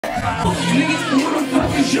It's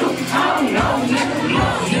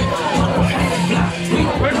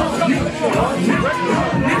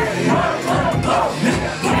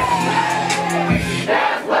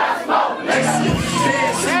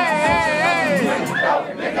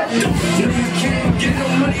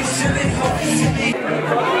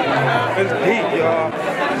deep, y'all.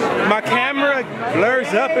 My camera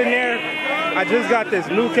blurs up in there. I just got this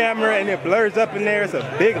new camera and it blurs up in there. It's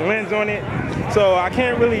a big lens on it, so I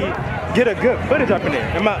can't really get a good footage up in there.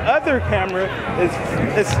 And my other camera is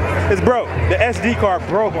broke. The SD card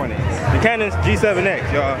broke on it. The Canon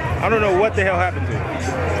G7X, y'all. I don't know what the hell happened to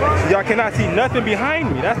it. Y'all cannot see nothing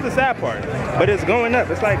behind me. That's the sad part. But it's going up.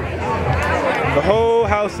 It's like the whole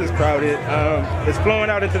house is crowded. It's flowing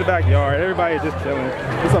out into the backyard. Everybody just chilling.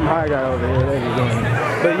 There's some high guy over here. There you go.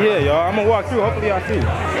 But yeah, y'all, I'm gonna walk through. Hopefully y'all see.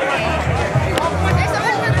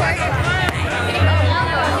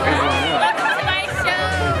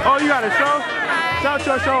 Oh, you got a show? Shout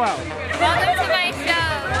your show out. Welcome to my show.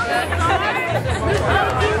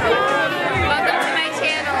 Welcome to my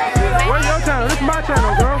channel. Where's your channel? This is my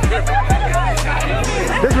channel, girl.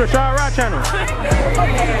 This is RashaadRahh channel.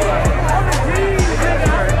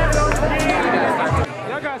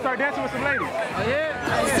 Y'all gotta start dancing with some ladies. Oh yeah?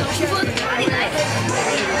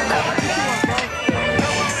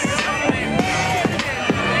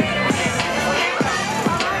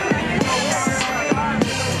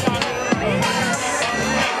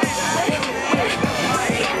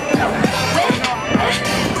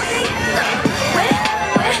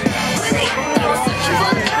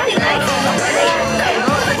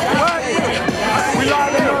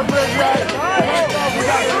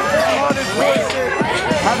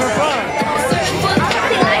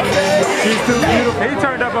 He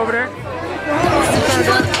turned up over there.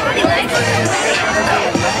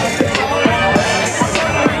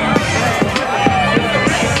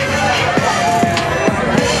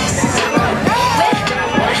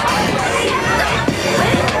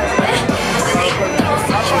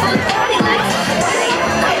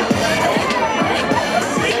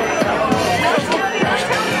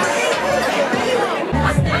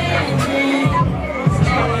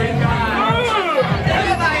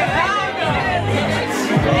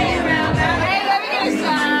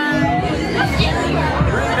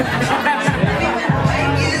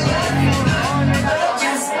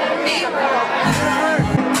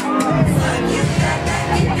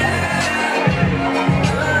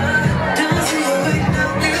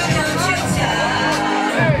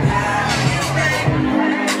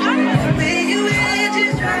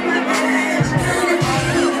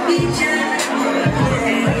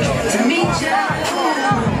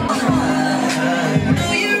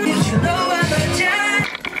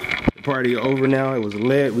 Party over now. It was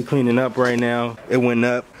lit. We cleaning up right now. It went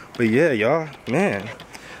up. But yeah, y'all, man,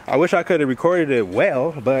 I wish I could have recorded it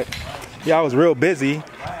well, but yeah, I was real busy.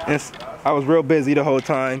 And I was real busy the whole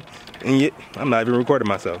time. And yet, I'm not even recording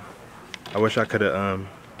myself. I wish I could have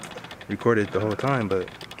recorded the whole time, but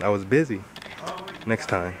I was busy. Next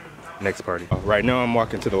time, next party. Right now I'm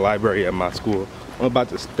walking to the library at my school. I'm about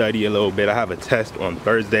to study a little bit. I have a test on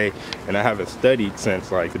Thursday and I haven't studied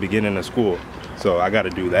since like the beginning of school. So I gotta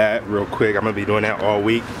do that real quick. I'm gonna be doing that all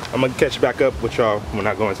week. I'm gonna catch back up with y'all when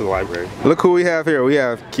I go into the library. Look who we have here. We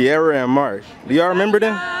have Kiera and Marsh. Do y'all remember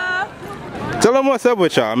them? Tell them what's up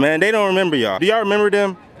with y'all, man. They don't remember y'all. Do y'all remember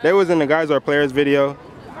them? They was in the Guys Are Players video.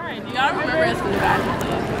 Alright, do y'all remember us from the Guys?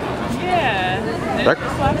 Yeah.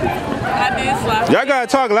 I did slap. Y'all gotta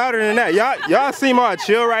talk louder than that. Y'all seem all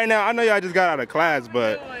chill right now. I know y'all just got out of class,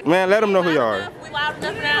 but man, let them know who y'all are. We loud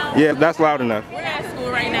enough now? Yeah, that's loud enough. We're at school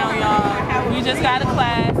right now, y'all. We just got out of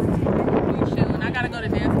class. We chilling. I gotta go to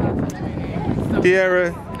dance class. So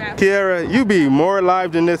Kiera, you be more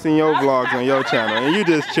live than this in your vlogs on your channel, and you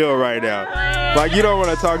just chill right now. Like you don't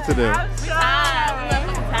want to talk to them.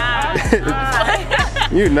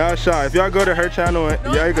 You not shy. If y'all go to her channel,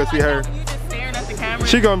 y'all you can see her.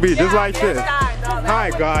 She gonna be just like this. Hi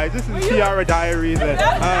guys, this is Tiara Diaries, and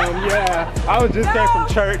yeah, I was just came from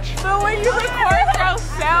church. But when you record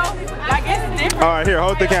yourself, like it's different. All right, here,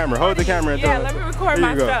 hold the camera. Hold the camera. Yeah, let me record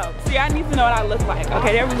myself. See, I need to know what I look like.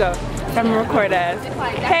 Okay, there we go. Let me record us.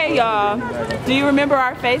 Hey y'all, do you remember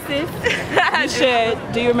our faces? You should.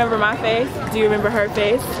 Do you remember my face? Do you remember her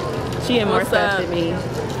face? She had more stuff than me.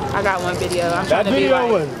 I got one video. I'm trying to be like.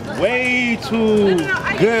 That video was way too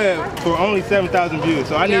good for only 7,000 views.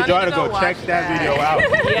 So I need y'all to go check that video out.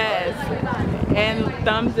 Yes. And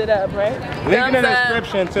thumbs it up, right? Link in the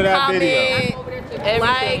description to that video.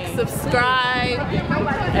 Like, subscribe,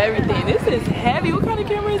 everything. This is heavy. What kind of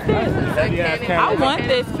camera is this? I want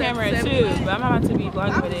this camera too, but I'm about to be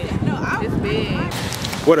vlogging with it. No, it's big.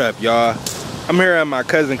 What up, y'all? I'm here at my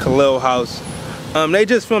cousin Khalil's house. They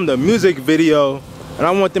just filmed a music video, and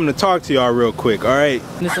I want them to talk to y'all real quick, all right?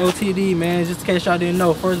 This OTD, man, just in case y'all didn't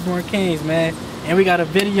know, Firstborn Kings, man. And we got a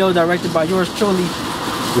video directed by yours truly,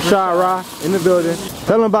 RashaadRahh in the building.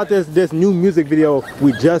 Tell them about this new music video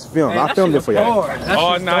we just filmed. Man, I filmed it for y'all.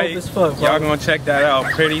 All night. Y'all gonna check that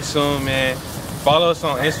out pretty soon, man. Follow us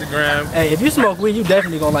on Instagram. Hey, if you smoke weed, you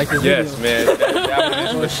definitely gonna like this video. Yes, man. That one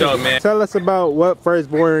is for sure, man. Tell us about what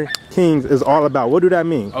Firstborn Kings is all about. What do that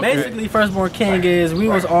mean? Okay. Basically, Firstborn King is we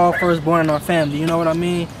was all firstborn in our family. You know what I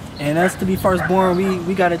mean? And us to be firstborn,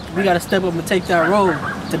 we gotta step up and take that role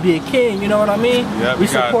to be a king. You know what I mean? Yeah, we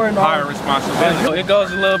got higher responsibility. It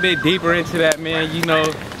goes a little bit deeper into that, man. You know,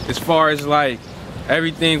 as far as like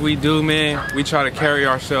everything we do, man, we try to carry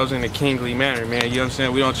ourselves in a kingly manner, man. You know what I'm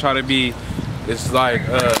saying? We don't try to be it's like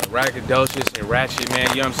raggedocious and ratchet, man,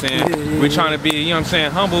 you know what I'm saying? Yeah. We're trying to be, you know what I'm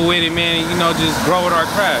saying, humble with it, man, you know, just grow with our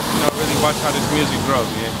craft, you know, really watch how this music grows,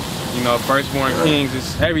 man. You know, Firstborn Kings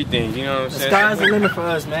is everything, you know what I'm saying? The sky's the limit for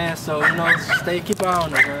us, man, so, you know, keep an eye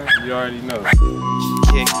on it, man. You already know.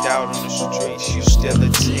 Kicked out on the streets, you still a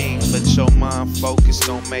teen, but your mind focused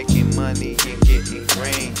on making money and getting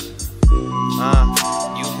green.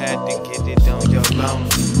 You had to get it on your own.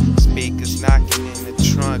 Speakers knocking in the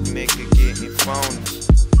trunk, nigga getting phony.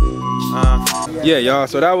 Yeah, y'all,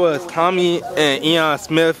 so that was Tommy and Eon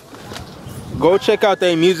Smith. Go check out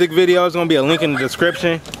their music video. It's gonna be a link in the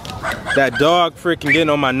description. That dog freaking getting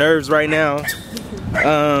on my nerves right now.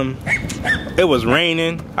 It was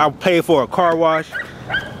raining. I paid for a car wash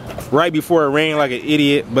right before it rained like an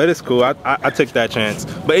idiot, but it's cool. I took that chance.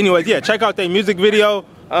 But anyways, yeah, check out their music video.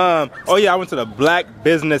 Oh yeah, I went to the Black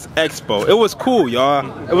Business Expo. It was cool, y'all.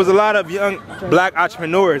 It was a lot of young black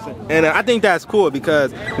entrepreneurs, and I think that's cool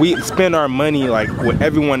because we spend our money like with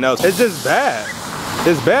everyone else. It's just bad.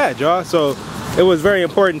 It's bad, y'all. So it was very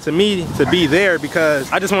important to me to be there because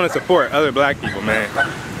I just want to support other black people, man.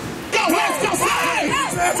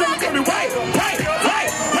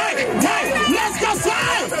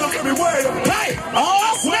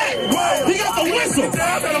 Oh, snap! He got the whistle!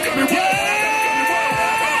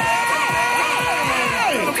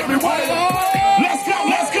 Let's go,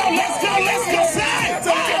 let's go, let's go, let's go, side!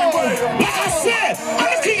 Like I said, I'm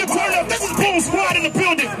the king of turn up. This is Boom Squad in the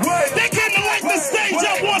building. They couldn't light the stage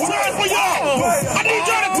up one time for y'all. I need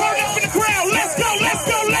y'all to turn up in the crowd. Let's go, let's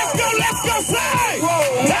go, let's go, let's go, side!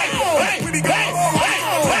 Hey, hey, hey, hey, hey,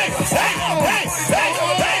 hey, hey, hey, hey,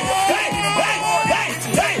 hey,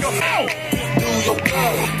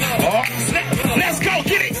 let's go,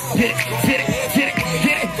 get it, get it, get it, get it,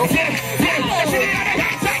 get it, get it, get it.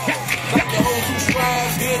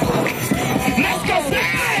 Let's go,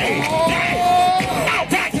 stay! Out,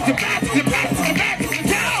 back to the back, to the back, to the back,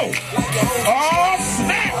 go! Oh,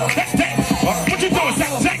 snap! What you doing?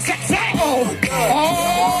 Sack, sack, sack! Oh!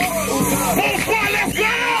 Boom Squad, let's go!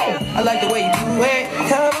 I like the way you do it.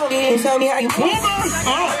 Come on in, show me how you do it.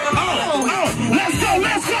 Let's go,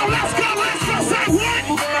 let's go, let's go, let's go, say what?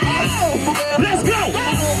 Let's go!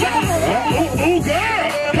 Oh, girl!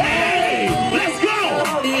 Hey! Let's go!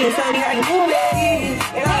 Come on in, show me how you do it.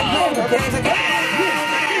 And I love the things I got.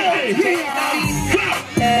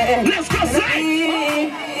 Hey! Let's go, say!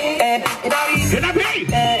 And I be!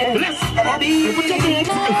 Let's go! What you doing?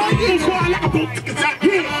 Boom Squad like a boom!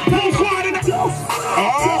 Boom Squad in the...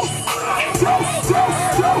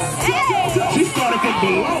 She started from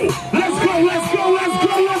below. Let's go, let's go, let's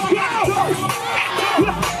go, let's go!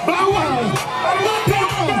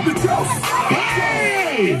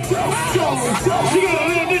 Hey! She got a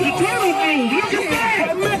little Ninja Turtle move. Look at that!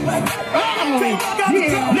 Let's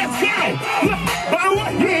go!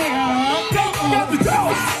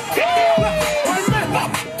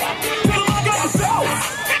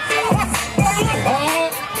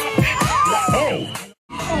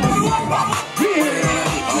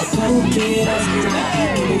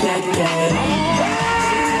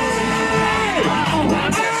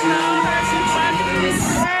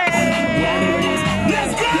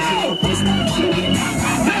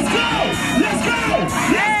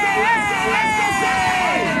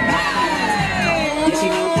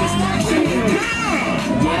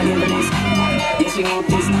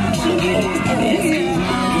 She